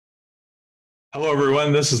Hello,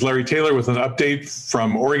 everyone. This is Larry Taylor with an update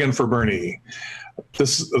from Oregon for Bernie.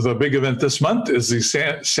 The big event this month is the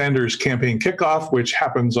Sanders campaign kickoff, which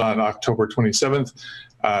happens on October 27th,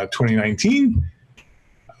 2019.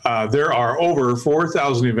 There are over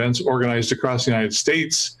 4,000 events organized across the United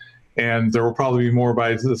States, and there will probably be more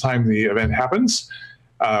by the time the event happens.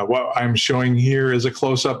 What I'm showing here is a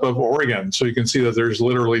close-up of Oregon. So you can see that there's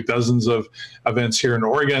literally dozens of events here in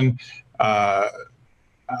Oregon.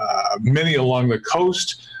 Many along the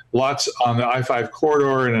coast, lots on the I-5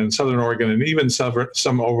 corridor and in Southern Oregon, and even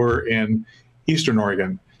some over in Eastern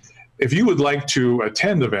Oregon. If you would like to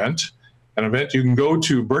attend an event, you can go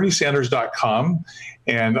to berniesanders.com,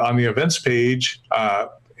 and on the events page,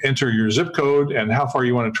 enter your zip code and how far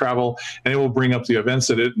you want to travel, and it will bring up the events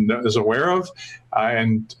that it is aware of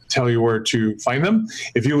and tell you where to find them.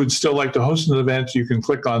 If you would still like to host an event, you can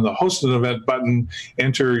click on the Host an Event button,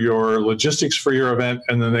 enter your logistics for your event,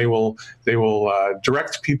 and then they will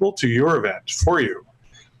direct people to your event for you.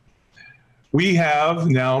 We have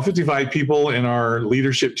now 55 people in our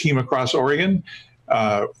leadership team across Oregon.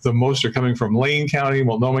 The most are coming from Lane County,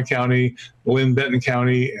 Multnomah County, Linn-Benton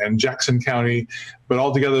County, and Jackson County. But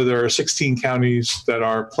altogether, there are 16 counties that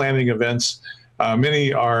are planning events.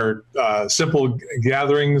 Many are simple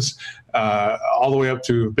gatherings, all the way up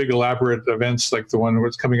to big elaborate events like the one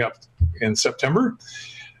that's coming up in September.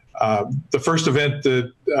 The first event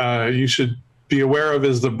that you should be aware of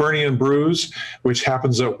is the Bernie and Brews, which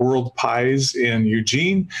happens at World Pies in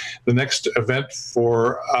Eugene. The next event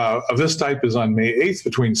of this type is on May 8th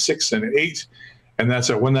between 6 and 8, and that's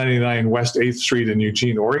at 199 West 8th Street in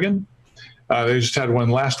Eugene, Oregon. They just had one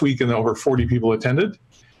last week, and over 40 people attended.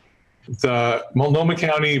 The Multnomah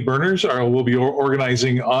County Burners will be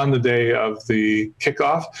organizing on the day of the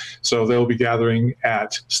kickoff, so they'll be gathering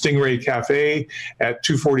at Stingray Cafe at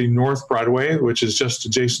 240 North Broadway, which is just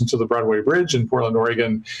adjacent to the Broadway Bridge in Portland,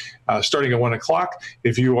 Oregon, starting at 1 o'clock.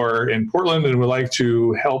 If you are in Portland and would like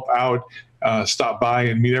to help out, stop by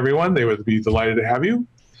and meet everyone, they would be delighted to have you.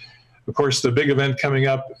 Of course, the big event coming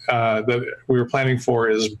up that we were planning for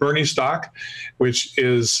is Bernie Stock, which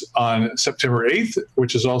is on September 8th,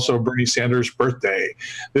 which is also Bernie Sanders' birthday.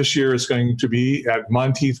 This year it's going to be at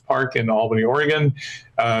Monteith Park in Albany, Oregon.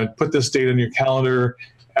 Put this date on your calendar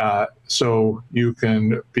so you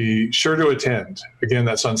can be sure to attend. Again,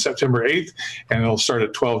 that's on September 8th, and it'll start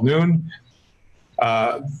at 12 noon.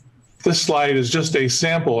 This slide is just a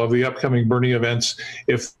sample of the upcoming Bernie events.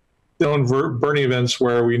 If own Bernie events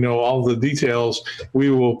where we know all the details, we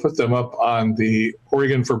will put them up on the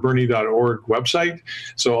OregonForBernie.org website.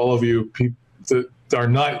 So all of you people that are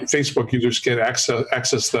not Facebook users can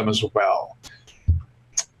access them as well.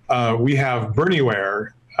 We have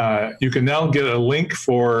Bernieware. You can now get a link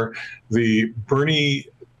for the Bernie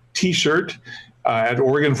t-shirt at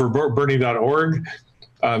OregonForBernie.org.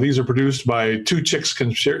 These are produced by Two Chicks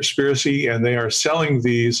Conspiracy, and they are selling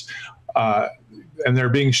these and they're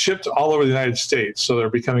being shipped all over the United States, so they're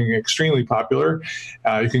becoming extremely popular.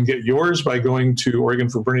 You can get yours by going to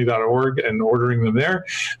OregonForBernie.org and ordering them there.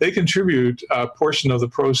 They contribute a portion of the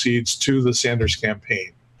proceeds to the Sanders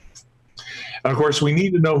campaign. And of course, we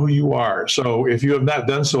need to know who you are. So if you have not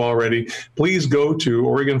done so already, please go to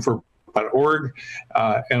OregonForBernie.org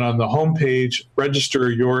and on the homepage,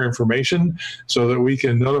 register your information so that we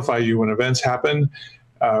can notify you when events happen.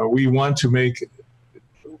 We want to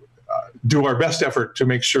do our best effort to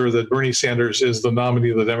make sure that Bernie Sanders is the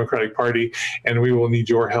nominee of the Democratic Party, and we will need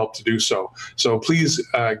your help to do so. So please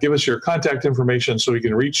give us your contact information so we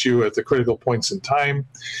can reach you at the critical points in time.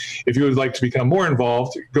 If you would like to become more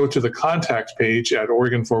involved, go to the contact page at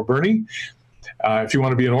Oregon for Bernie. If you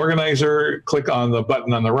want to be an organizer, click on the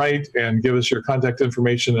button on the right and give us your contact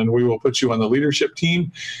information, and we will put you on the leadership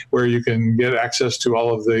team where you can get access to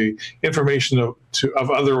all of the information of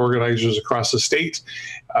other organizers across the state.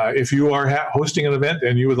 If you are hosting an event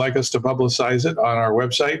and you would like us to publicize it on our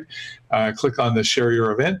website, click on the Share Your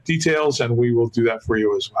Event details, and we will do that for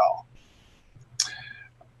you as well.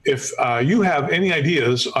 If you have any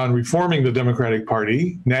ideas on reforming the Democratic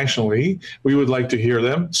Party nationally, we would like to hear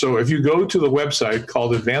them. So if you go to the website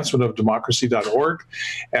called advancementofdemocracy.org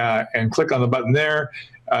and click on the button there,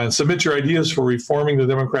 submit your ideas for reforming the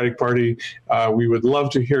Democratic Party. We would love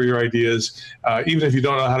to hear your ideas. Even if you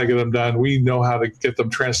don't know how to get them done, we know how to get them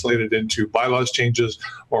translated into bylaws changes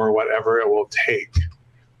or whatever it will take.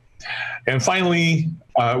 And finally,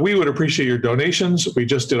 we would appreciate your donations. We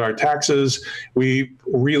just did our taxes. We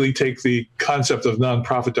really take the concept of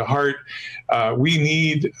nonprofit to heart. We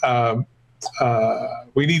need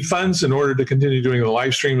we need funds in order to continue doing the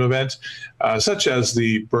live stream event, such as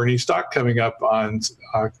the Bernie Stock coming up on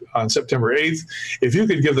September 8th. If you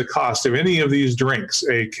could give the cost of any of these drinks,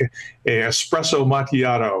 a espresso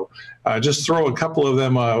macchiato, just throw a couple of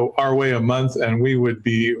them our way a month, and we would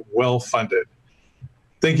be well funded.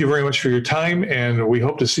 Thank you very much for your time, and we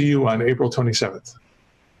hope to see you on April 27th.